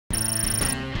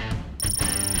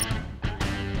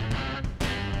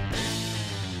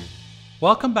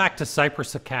Welcome back to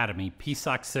Cypress Academy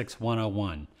PSoC 6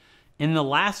 101. In the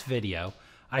last video,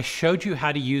 I showed you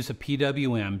how to use a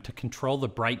PWM to control the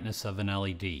brightness of an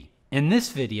LED. In this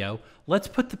video, let's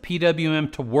put the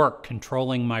PWM to work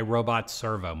controlling my robot's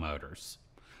servo motors.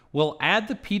 We'll add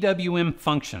the PWM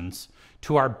functions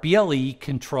to our BLE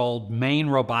Controlled Main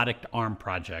Robotic Arm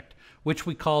project, which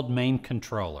we called Main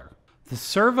Controller. The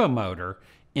servo motor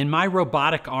in my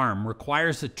robotic arm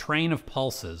requires a train of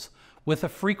pulses with a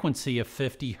frequency of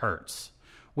 50 Hertz,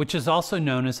 which is also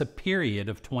known as a period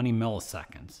of 20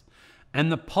 milliseconds.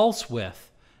 And the pulse width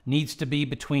needs to be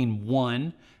between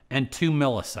 1 and 2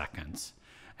 milliseconds.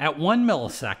 At 1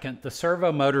 millisecond, the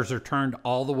servo motors are turned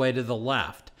all the way to the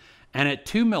left, and at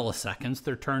 2 milliseconds,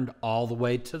 they're turned all the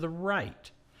way to the right.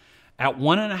 At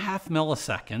 1.5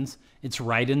 milliseconds, it's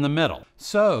right in the middle.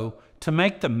 So, to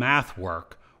make the math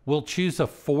work, we'll choose a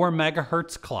 4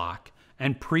 megahertz clock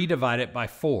and pre-divide it by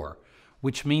 4,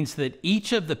 which means that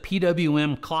each of the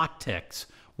PWM clock ticks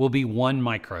will be 1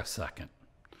 microsecond.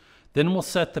 Then we'll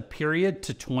set the period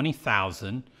to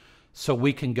 20,000 so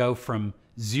we can go from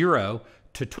 0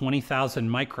 to 20,000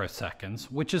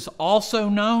 microseconds, which is also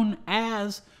known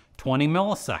as 20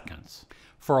 milliseconds.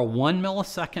 For a 1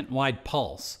 millisecond wide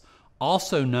pulse,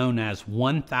 also known as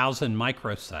 1,000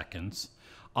 microseconds,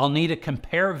 I'll need a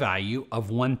compare value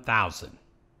of 1,000.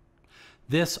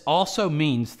 This also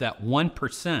means that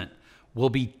 1% will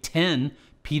be 10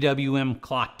 PWM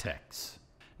clock ticks.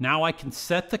 Now I can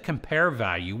set the compare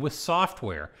value with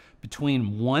software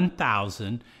between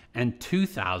 1,000 and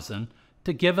 2,000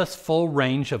 to give us full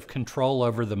range of control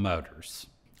over the motors.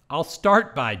 I'll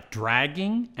start by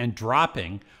dragging and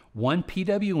dropping one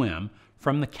PWM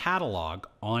from the catalog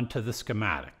onto the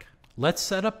schematic. Let's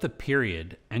set up the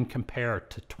period and compare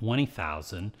to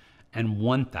 20,000 and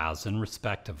 1,000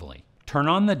 respectively. Turn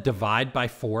on the divide by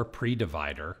 4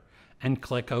 pre-divider and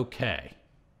click OK.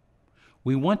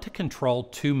 We want to control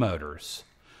 2 motors,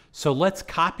 so let's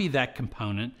copy that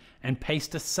component and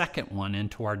paste a second one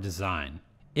into our design.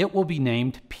 It will be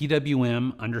named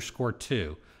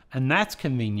PWM_2, and that's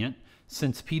convenient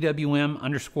since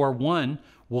PWM_1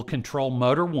 will control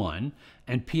motor 1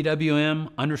 and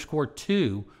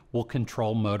PWM_2 will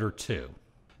control motor 2.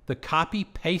 The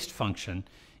copy-paste function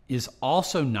is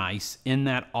also nice in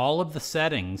that all of the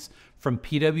settings from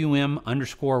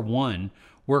PWM_1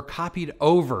 were copied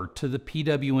over to the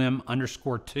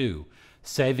PWM_2,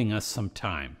 saving us some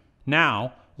time.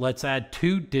 Now, let's add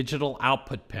 2 digital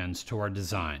output pins to our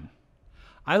design.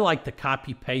 I like the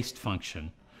copy-paste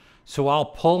function, so I'll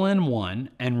pull in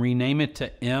one and rename it to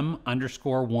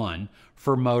M_1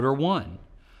 for motor 1.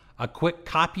 A quick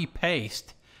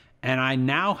copy-paste, and I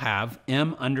now have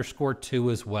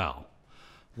M_2 as well.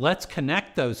 Let's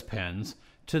connect those pins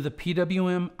to the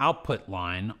PWM output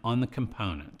line on the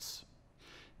components.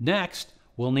 Next,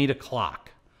 we'll need a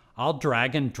clock. I'll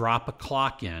drag and drop a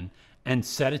clock in and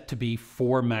set it to be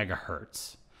 4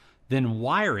 megahertz. Then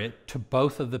wire it to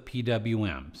both of the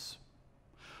PWMs.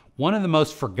 One of the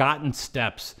most forgotten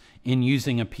steps in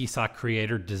using a PSoC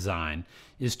Creator design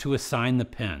is to assign the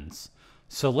pins.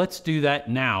 So let's do that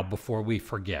now before we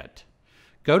forget.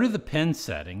 Go to the pin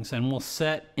settings and we'll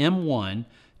set M1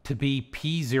 to be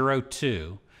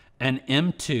P02 and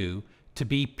M2 to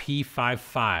be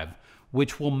P55,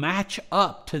 which will match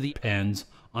up to the pins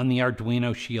on the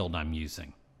Arduino Shield I'm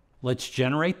using. Let's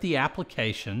generate the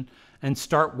application and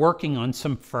start working on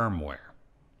some firmware.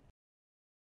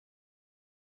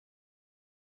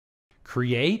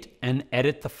 Create and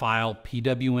edit the file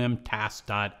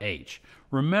pwmtask.h.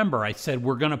 Remember, I said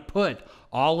we're going to put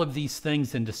all of these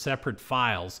things into separate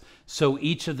files so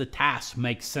each of the tasks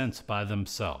makes sense by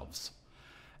themselves.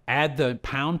 Add the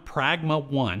 #pragma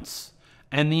once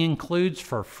and the includes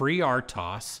for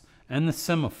FreeRTOS and the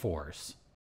semaphores.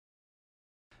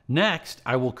 Next,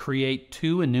 I will create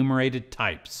 2 enumerated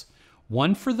types,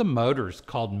 one for the motors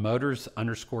called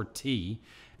motors_t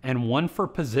and one for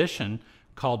position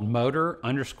called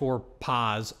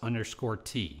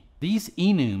motor_pos_t. These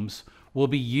enums will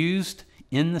be used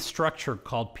in the structure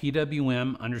called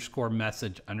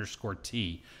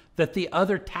PWM_message_t that the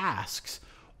other tasks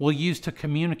will use to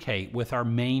communicate with our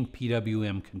main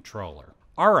PWM controller.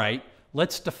 All right,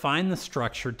 let's define the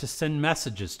structure to send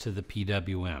messages to the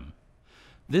PWM.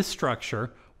 This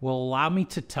structure will allow me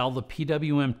to tell the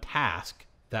PWM task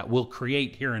that we'll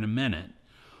create here in a minute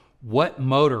what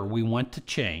motor we want to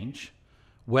change,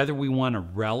 whether we want a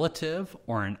relative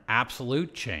or an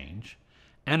absolute change,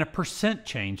 and a percent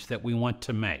change that we want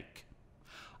to make.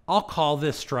 I'll call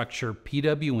this structure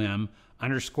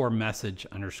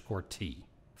PWM_message_t.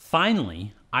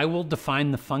 Finally, I will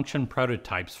define the function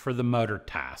prototypes for the motor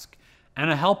task, and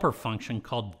a helper function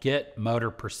called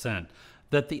getMotorPercent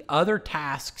that the other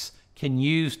tasks can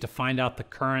use to find out the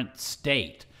current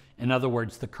state, in other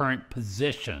words, the current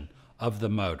position of the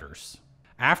motors.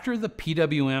 After the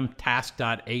pwm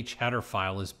task.h header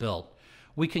file is built,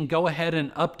 we can go ahead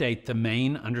and update the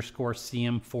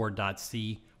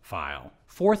main_cm4.c file.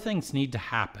 4 things need to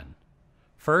happen.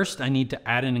 First, I need to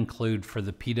add an include for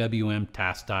the pwm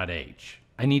task.h.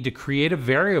 I need to create a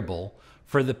variable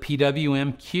for the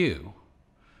pwm queue.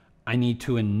 I need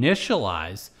to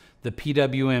initialize the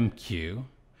pwm queue,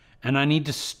 and I need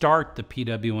to start the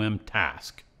pwm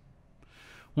task.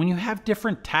 When you have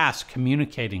different tasks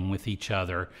communicating with each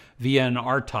other via an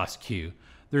RTOS queue,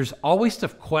 there's always the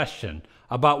question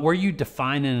about where you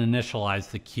define and initialize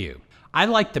the queue. I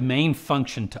like the main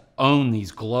function to own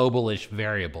these global-ish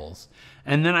variables,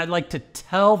 and then I'd like to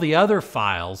tell the other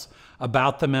files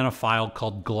about them in a file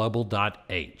called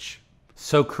global.h.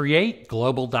 So create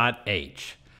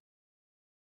global.h.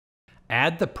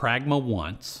 Add the pragma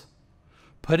once,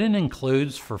 put in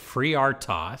includes for free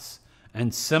RTOS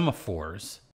and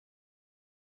semaphores,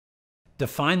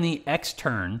 define the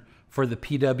xturn for the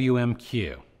pwm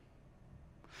queue.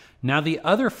 Now the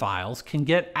other files can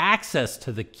get access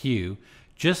to the queue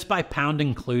just by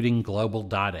 #including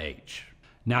global.h.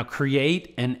 Now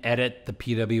create and edit the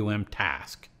pwm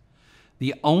task.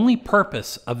 The only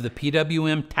purpose of the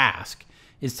pwm task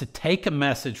is to take a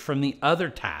message from the other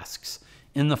tasks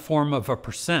in the form of a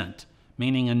percent,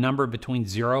 meaning a number between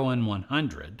 0 and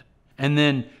 100, and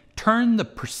then turn the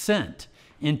percent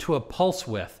into a pulse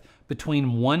width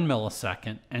between 1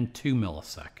 millisecond and 2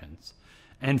 milliseconds.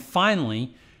 And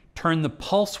finally, turn the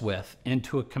pulse width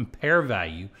into a compare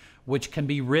value, which can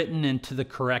be written into the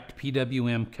correct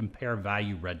PWM compare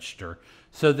value register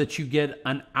so that you get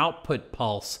an output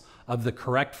pulse of the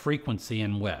correct frequency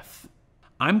and width.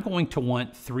 I'm going to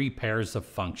want 3 pairs of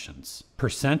functions: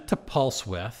 percent to pulse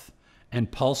width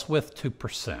and pulse width to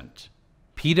percent,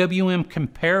 PWM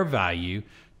compare value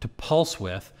to pulse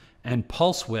width and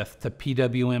pulse width to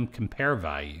PWM compare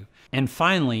value, and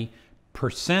finally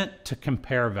percent to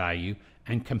compare value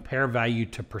and compare value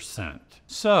to percent.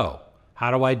 So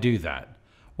how do I do that?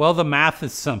 Well, the math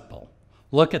is simple.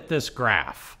 Look at this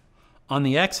graph. On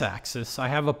the x-axis, I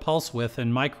have a pulse width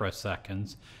in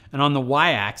microseconds, and on the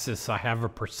y-axis, I have a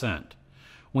percent.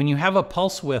 When you have a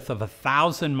pulse width of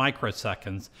 1,000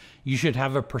 microseconds, you should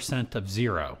have a percent of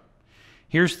 0.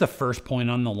 Here's the first point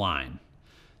on the line.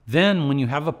 Then, when you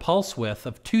have a pulse width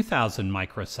of 2,000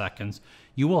 microseconds,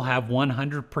 you will have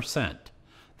 100%.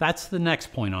 That's the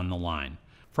next point on the line.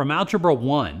 From Algebra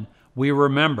 1, we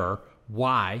remember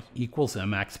y equals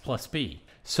mx plus b.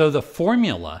 So the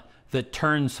formula that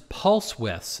turns pulse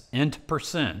widths into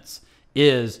percents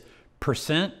is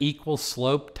percent equals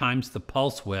slope times the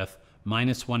pulse width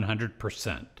minus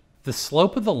 100%. The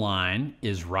slope of the line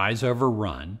is rise over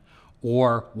run,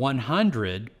 or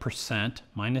 100%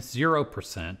 minus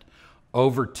 0%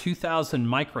 over 2,000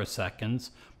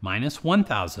 microseconds minus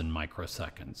 1,000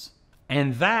 microseconds.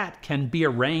 And that can be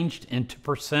arranged into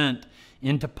percent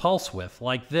into pulse width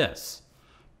like this.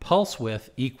 Pulse width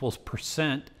equals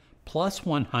percent plus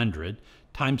 100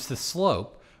 times the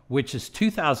slope, which is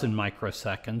 2,000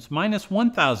 microseconds minus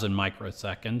 1,000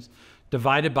 microseconds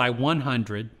divided by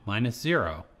 100 minus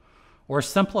 0. Or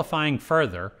simplifying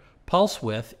further, pulse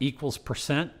width equals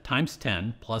percent times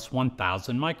 10 plus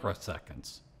 1,000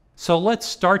 microseconds. So let's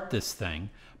start this thing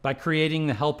by creating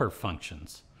the helper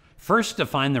functions. First,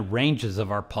 define the ranges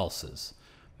of our pulses,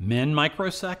 min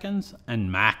microseconds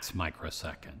and max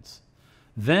microseconds.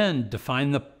 Then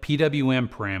define the PWM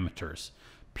parameters,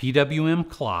 PWM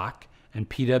clock and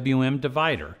PWM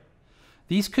divider.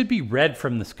 These could be read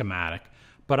from the schematic,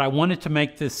 but I wanted to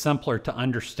make this simpler to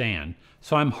understand,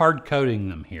 so I'm hard coding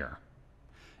them here.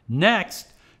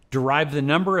 Next, derive the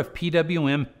number of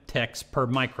PWM ticks per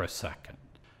microsecond.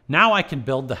 Now I can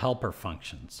build the helper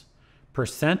functions.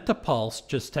 Percent to pulse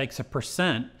just takes a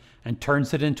percent and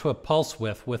turns it into a pulse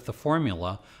width with the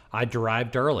formula I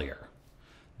derived earlier.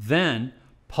 Then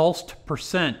pulse to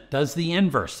percent does the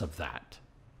inverse of that.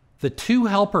 The 2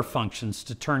 helper functions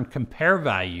to turn compare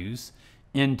values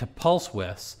into pulse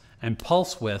widths and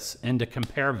pulse widths into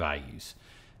compare values.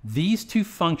 These 2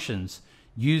 functions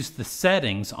use the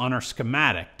settings on our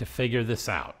schematic to figure this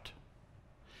out.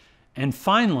 And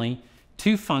finally,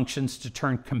 2 functions to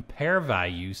turn compare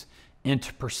values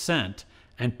into percent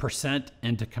and percent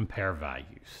into compare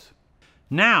values.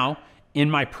 Now, in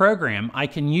my program, I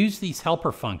can use these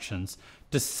helper functions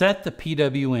to set the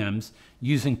PWMs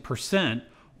using percent,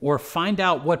 or find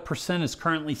out what percent is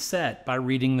currently set by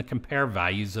reading the compare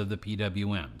values of the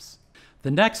PWMs. The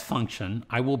next function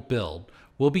I will build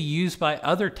will be used by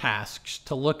other tasks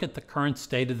to look at the current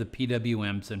state of the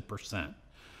PWMs in percent.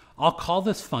 I'll call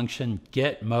this function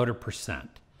getMotorPercent.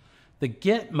 The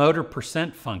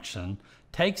getMotorPercent function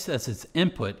takes as its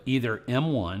input either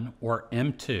M1 or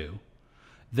M2.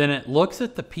 Then it looks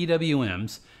at the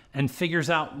PWMs and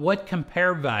figures out what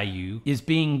compare value is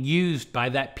being used by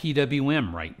that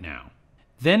PWM right now.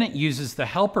 Then it uses the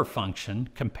helper function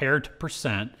compare to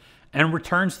percent and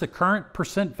returns the current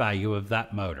percent value of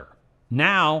that motor.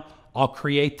 Now I'll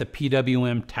create the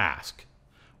PWM task.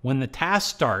 When the task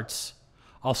starts,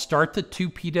 I'll start the two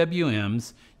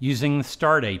PWMs using the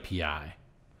start API.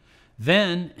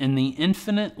 Then in the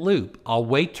infinite loop, I'll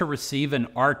wait to receive an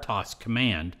RTOS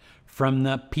command from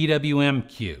the PWM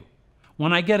queue.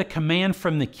 When I get a command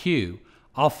from the queue,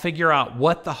 I'll figure out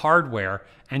what the hardware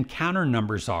and counter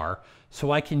numbers are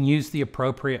so I can use the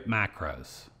appropriate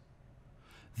macros.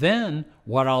 Then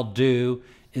what I'll do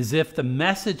is if the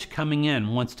message coming in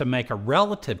wants to make a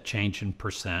relative change in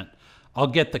percent, I'll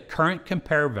get the current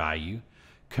compare value,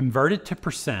 convert it to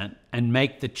percent, and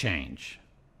make the change.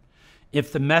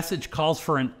 If the message calls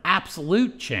for an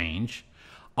absolute change,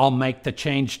 I'll make the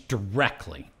change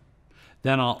directly.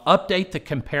 Then I'll update the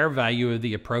compare value of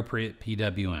the appropriate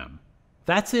PWM.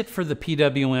 That's it for the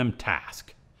PWM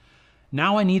task.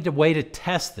 Now I need a way to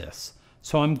test this,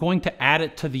 so I'm going to add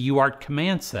it to the UART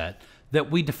command set that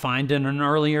we defined in an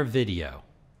earlier video.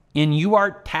 In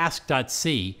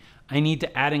uarttask.c, I need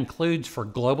to add includes for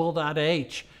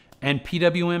global.h and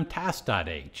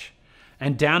pwmtask.h.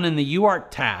 And down in the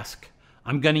UART task,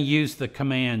 I'm going to use the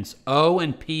commands O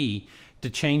and P to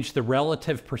change the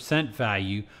relative percent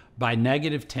value by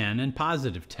 -10 and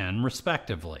 +10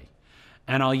 respectively.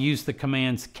 And I'll use the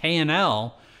commands K and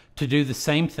L to do the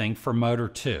same thing for motor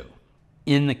 2.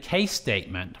 In the case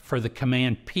statement for the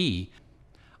command P,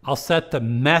 I'll set the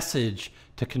message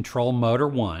to control motor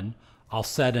 1, I'll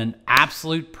set an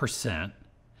absolute percent,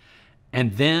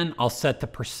 and then I'll set the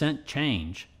percent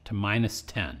change to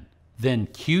 -10. Then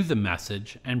cue the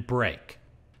message and break.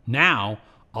 Now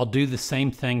I'll do the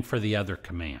same thing for the other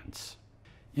commands.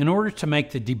 In order to make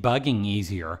the debugging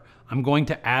easier, I'm going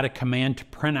to add a command to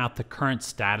print out the current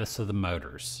status of the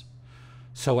motors.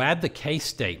 So add the case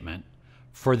statement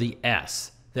for the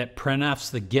S that printfs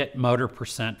the get motor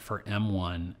percent for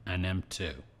M1 and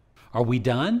M2. Are we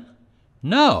done?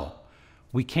 No!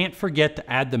 We can't forget to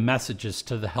add the messages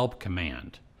to the help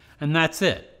command. And that's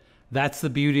it. That's the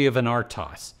beauty of an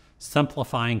RTOS,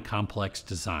 simplifying complex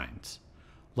designs.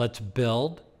 Let's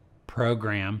build,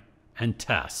 program, and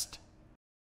test.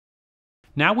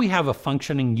 Now we have a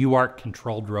functioning UART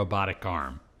controlled robotic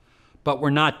arm, but we're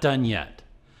not done yet.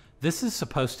 This is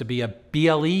supposed to be a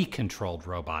BLE controlled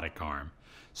robotic arm,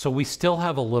 so we still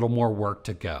have a little more work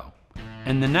to go.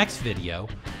 In the next video,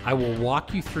 I will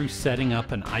walk you through setting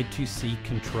up an I2C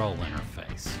control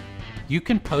interface. You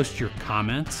can post your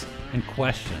comments and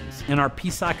questions in our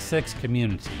PSoC 6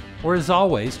 community, or as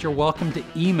always, you're welcome to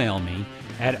email me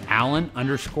at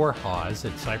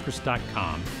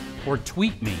alan_hawse@cypress.com or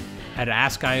tweet me at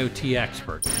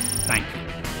AskIoTExpert. Thank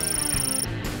you.